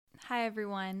Hi,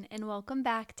 everyone, and welcome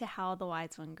back to How the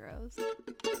Wise One Grows.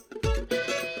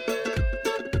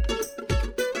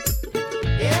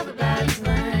 Everybody's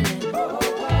learning,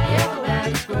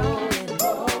 everybody's growing,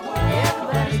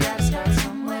 everybody's got to start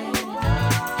somewhere.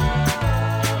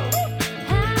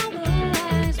 How the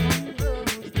wise one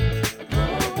grows,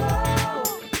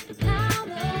 how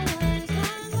the wise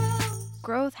one grows.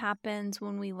 Growth happens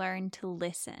when we learn to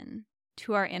listen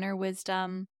to our inner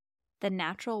wisdom, the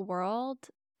natural world,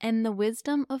 and the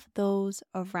wisdom of those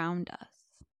around us.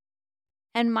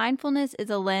 And mindfulness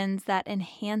is a lens that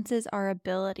enhances our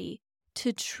ability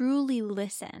to truly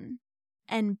listen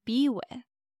and be with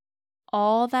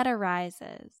all that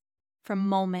arises from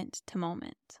moment to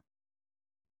moment.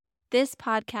 This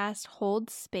podcast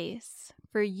holds space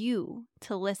for you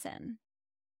to listen,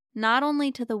 not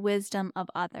only to the wisdom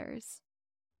of others,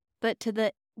 but to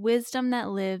the wisdom that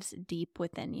lives deep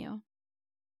within you.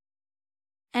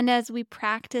 And as we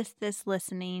practice this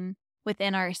listening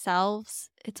within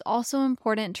ourselves, it's also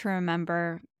important to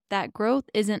remember that growth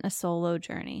isn't a solo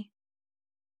journey.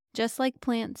 Just like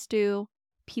plants do,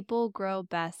 people grow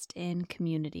best in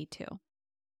community too.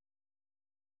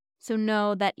 So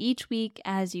know that each week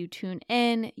as you tune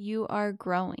in, you are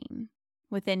growing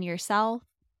within yourself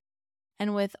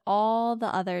and with all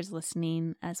the others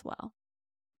listening as well.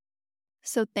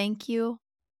 So thank you.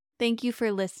 Thank you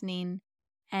for listening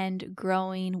and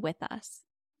growing with us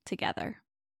together.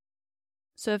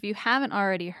 So if you haven't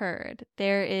already heard,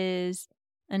 there is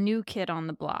a new kid on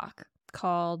the block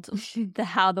called the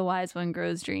How the Wise One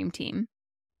Grows Dream Team.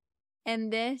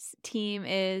 And this team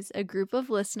is a group of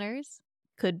listeners,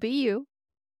 could be you,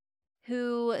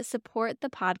 who support the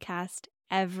podcast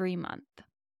every month.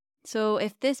 So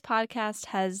if this podcast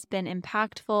has been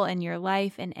impactful in your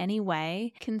life in any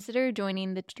way, consider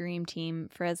joining the Dream Team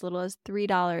for as little as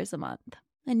 $3 a month.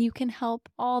 And you can help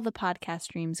all the podcast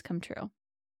dreams come true.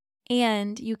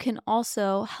 And you can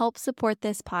also help support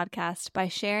this podcast by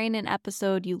sharing an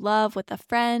episode you love with a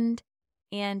friend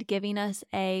and giving us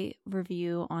a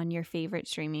review on your favorite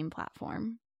streaming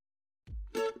platform.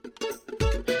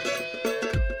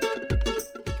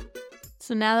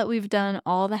 So now that we've done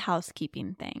all the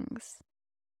housekeeping things,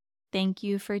 thank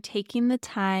you for taking the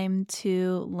time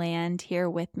to land here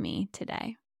with me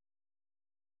today.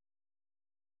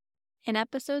 In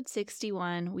episode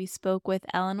 61, we spoke with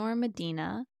Eleanor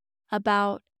Medina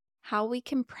about how we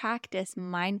can practice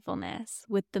mindfulness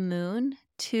with the moon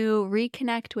to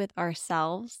reconnect with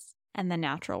ourselves and the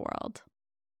natural world.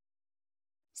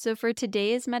 So for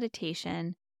today's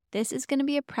meditation, this is going to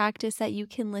be a practice that you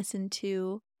can listen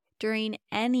to during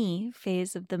any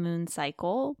phase of the moon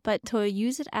cycle, but to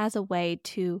use it as a way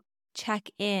to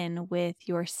check in with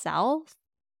yourself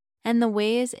and the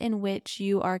ways in which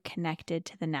you are connected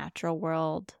to the natural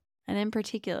world, and in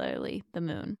particularly the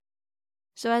moon.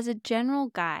 So as a general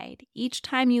guide, each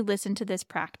time you listen to this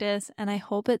practice, and I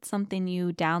hope it's something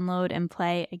you download and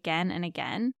play again and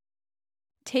again,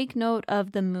 take note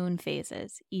of the moon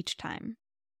phases each time.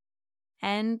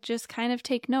 And just kind of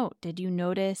take note. Did you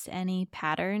notice any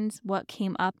patterns? What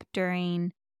came up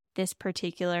during this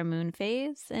particular moon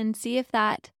phase? And see if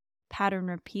that pattern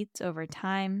repeats over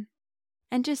time.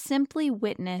 And just simply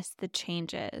witness the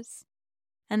changes.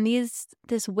 And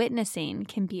this witnessing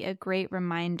can be a great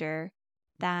reminder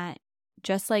that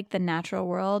just like the natural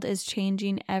world is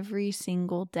changing every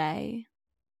single day,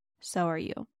 so are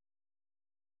you.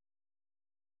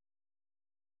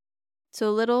 So a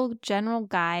little general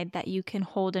guide that you can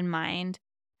hold in mind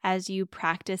as you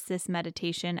practice this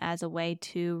meditation as a way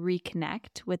to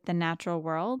reconnect with the natural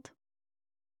world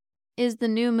is the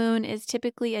new moon is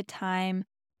typically a time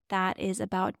that is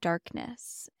about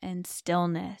darkness and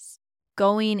stillness,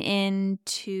 going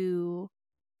into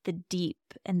the deep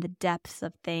and the depths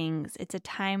of things. It's a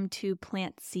time to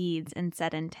plant seeds and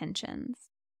set intentions.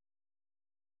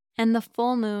 And the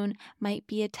full moon might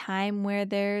be a time where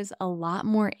there's a lot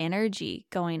more energy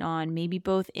going on, maybe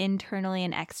both internally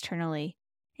and externally.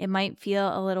 It might feel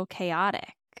a little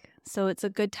chaotic. So it's a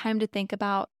good time to think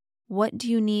about, what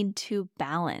do you need to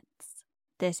balance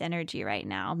this energy right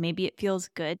now? Maybe it feels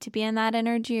good to be in that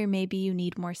energy, or maybe you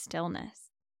need more stillness.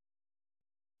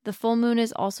 The full moon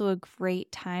is also a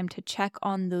great time to check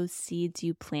on those seeds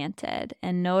you planted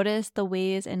and notice the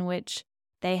ways in which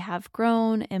they have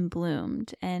grown and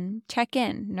bloomed, and check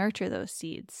in, nurture those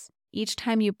seeds. Each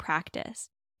time you practice,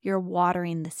 you're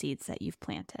watering the seeds that you've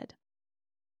planted.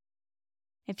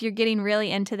 If you're getting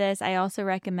really into this, I also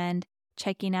recommend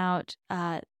checking out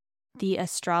the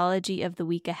Astrology of the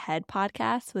Week Ahead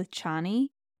podcast with Chani.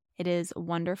 It is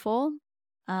wonderful.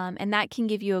 And that can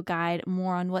give you a guide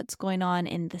more on what's going on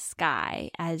in the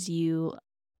sky as you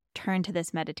turn to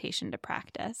this meditation to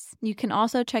practice. You can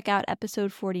also check out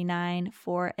episode 49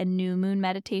 for a new moon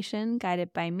meditation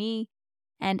guided by me,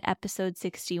 and episode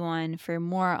 61 for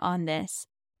more on this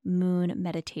moon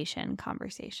meditation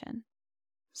conversation.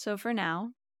 So for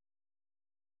now,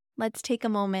 let's take a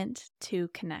moment to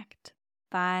connect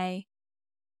by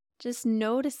just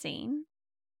noticing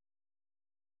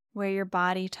where your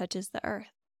body touches the earth.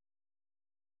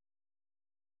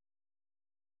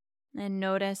 And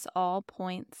notice all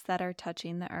points that are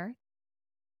touching the earth.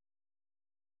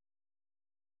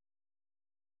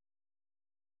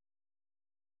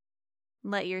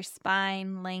 Let your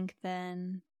spine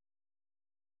lengthen.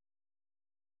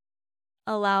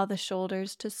 Allow the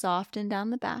shoulders to soften down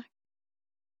the back.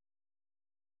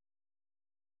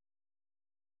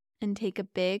 And take a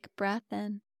big breath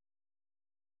in.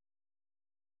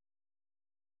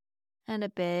 And a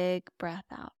big breath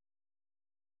out.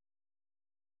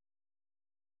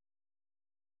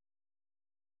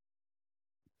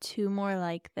 Two more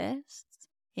like this.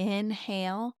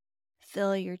 Inhale,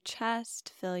 fill your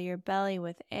chest, fill your belly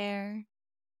with air.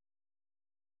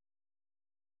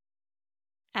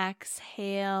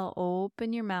 Exhale,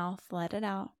 open your mouth, let it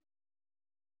out.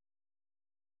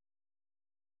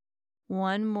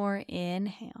 One more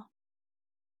inhale.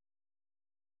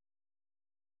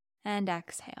 And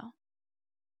exhale.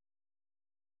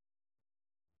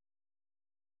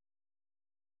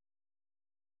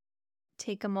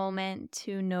 Take a moment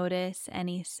to notice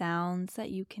any sounds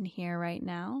that you can hear right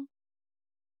now.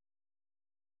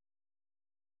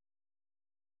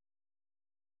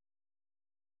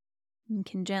 You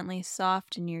can gently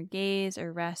soften your gaze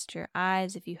or rest your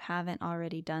eyes if you haven't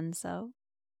already done so.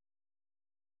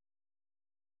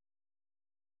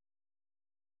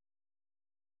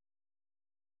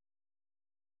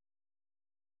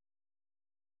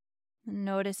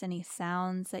 Notice any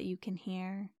sounds that you can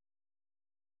hear.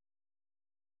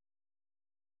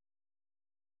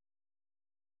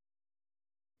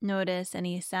 Notice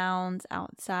any sounds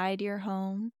outside your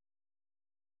home.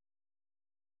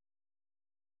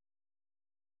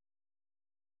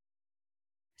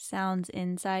 Sounds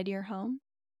inside your home.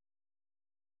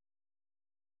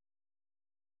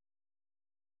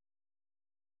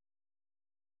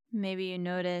 Maybe you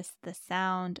notice the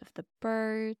sound of the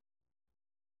birds.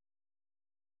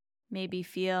 Maybe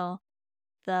feel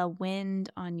the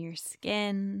wind on your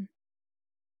skin.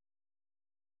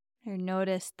 Or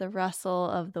notice the rustle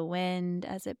of the wind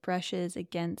as it brushes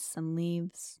against some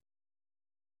leaves.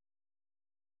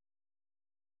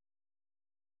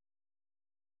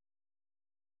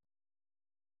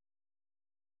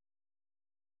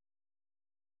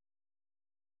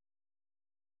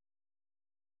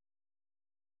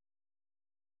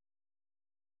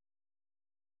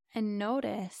 And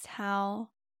notice how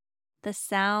the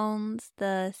sounds,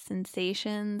 the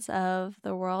sensations of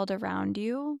the world around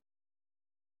you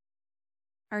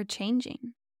are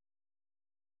changing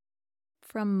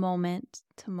from moment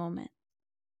to moment.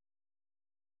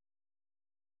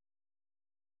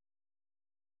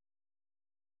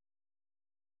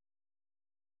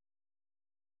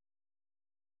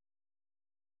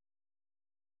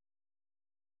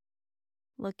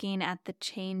 Looking at the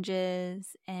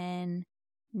changes in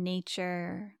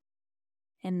nature,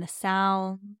 in the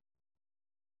sound,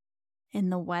 in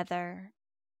the weather,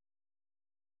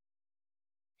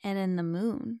 and in the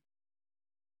moon,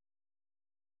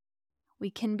 we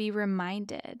can be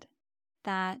reminded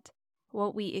that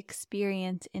what we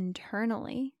experience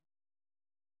internally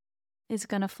is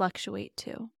going to fluctuate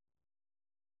too.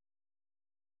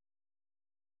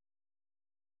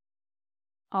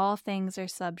 All things are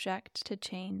subject to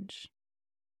change,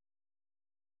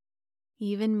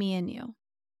 even me and you.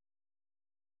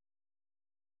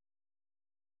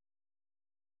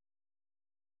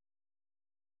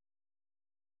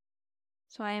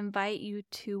 So I invite you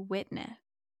to witness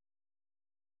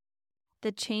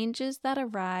the changes that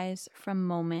arise from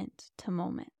moment to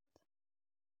moment.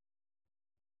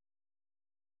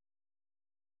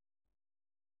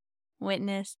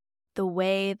 Witness the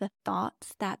way the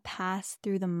thoughts that pass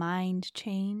through the mind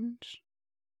change.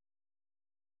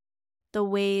 The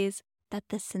ways that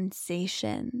the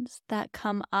sensations that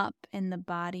come up in the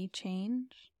body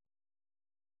change.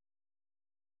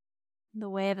 The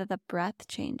way that the breath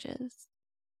changes.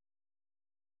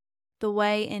 The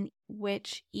way in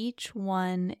which each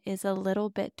one is a little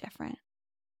bit different.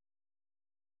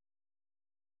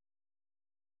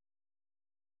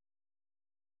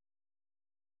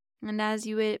 And as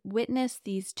you witness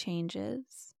these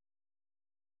changes,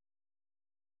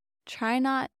 try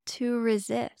not to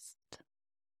resist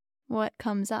what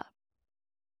comes up.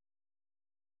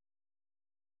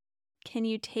 Can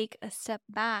you take a step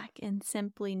back and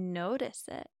simply notice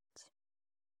it?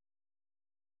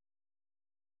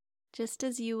 Just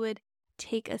as you would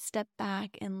take a step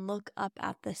back and look up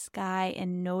at the sky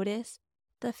and notice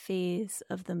the phase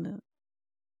of the moon.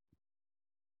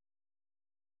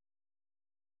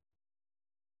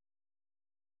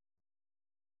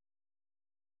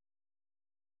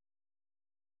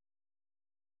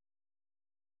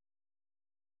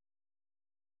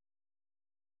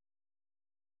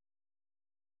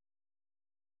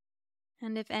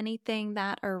 And if anything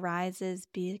that arises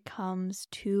becomes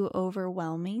too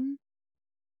overwhelming,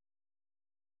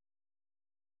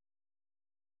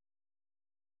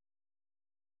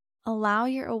 allow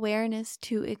your awareness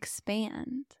to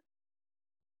expand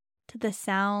to the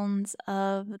sounds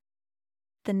of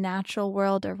the natural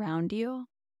world around you.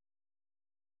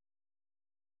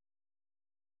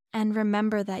 And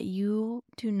remember that you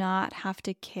do not have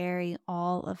to carry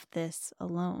all of this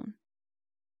alone.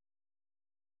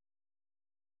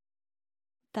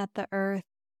 That the earth,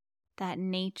 that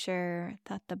nature,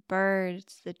 that the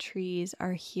birds, the trees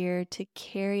are here to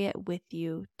carry it with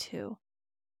you too.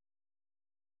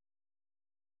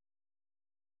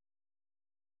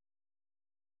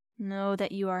 Know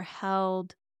that you are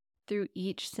held through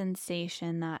each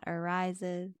sensation that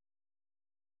arises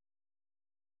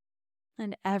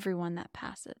and everyone that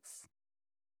passes.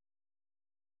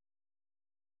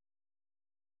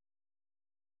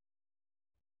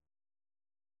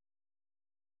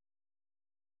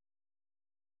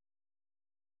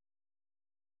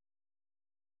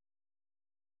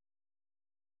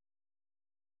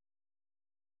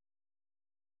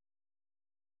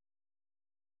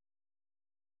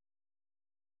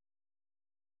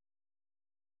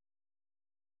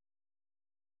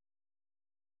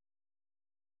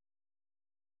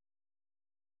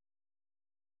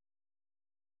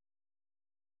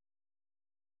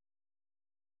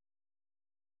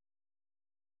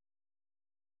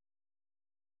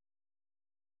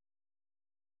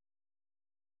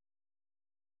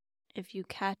 If you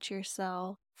catch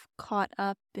yourself caught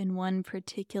up in one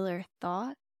particular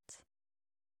thought,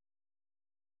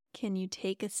 can you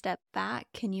take a step back?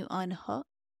 Can you unhook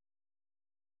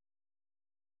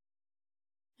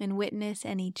and witness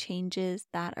any changes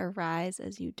that arise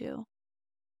as you do?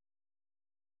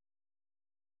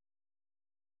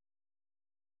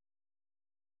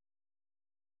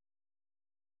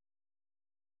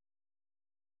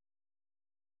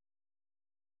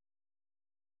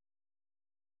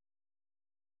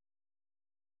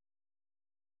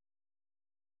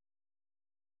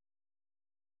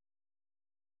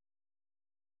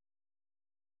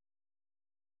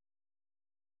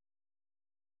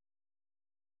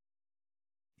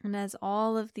 And as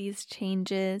all of these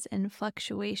changes and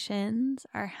fluctuations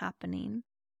are happening,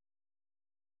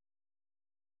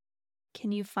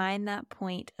 can you find that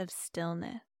point of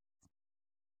stillness,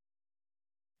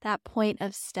 that point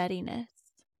of steadiness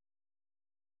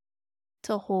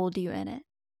to hold you in it?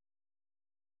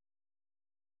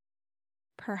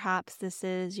 Perhaps this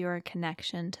is your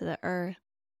connection to the earth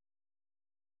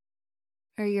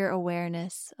or your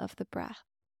awareness of the breath.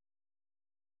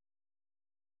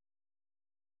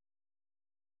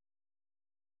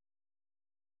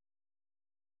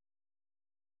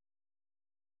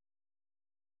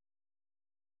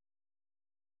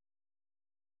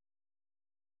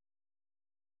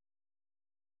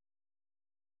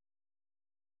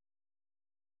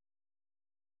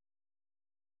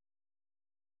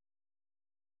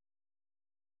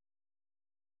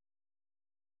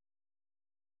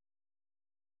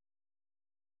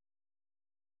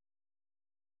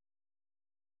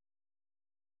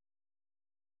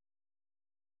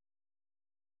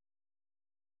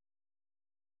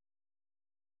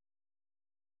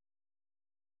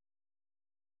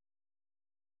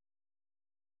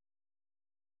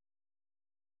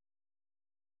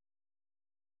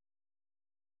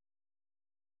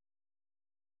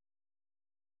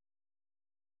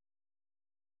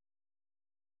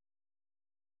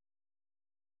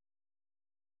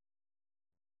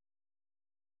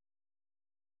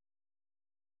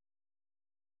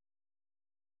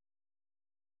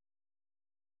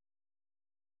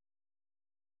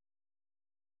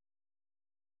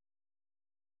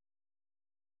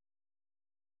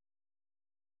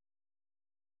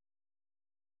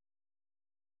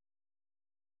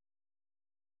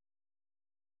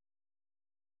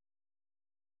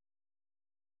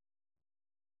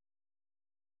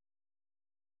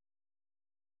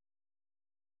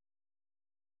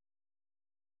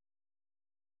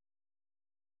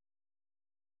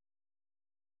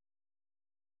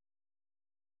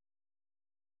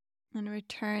 And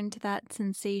return to that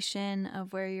sensation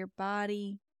of where your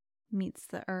body meets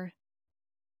the earth.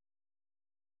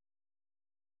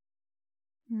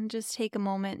 And just take a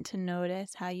moment to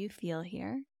notice how you feel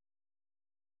here.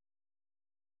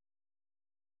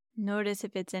 Notice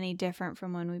if it's any different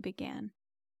from when we began.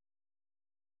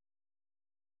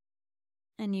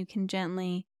 And you can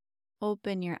gently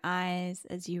open your eyes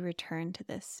as you return to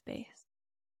this space.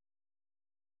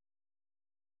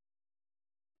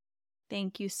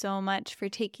 Thank you so much for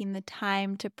taking the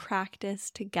time to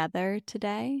practice together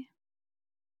today.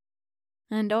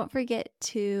 And don't forget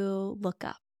to look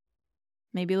up.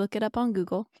 Maybe look it up on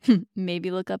Google.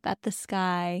 Maybe look up at the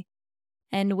sky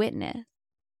and witness.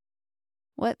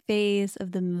 What phase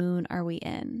of the moon are we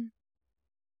in?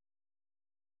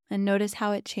 And notice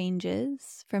how it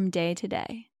changes from day to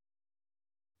day.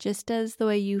 Just as the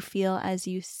way you feel as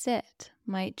you sit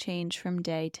might change from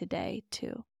day to day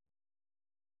too.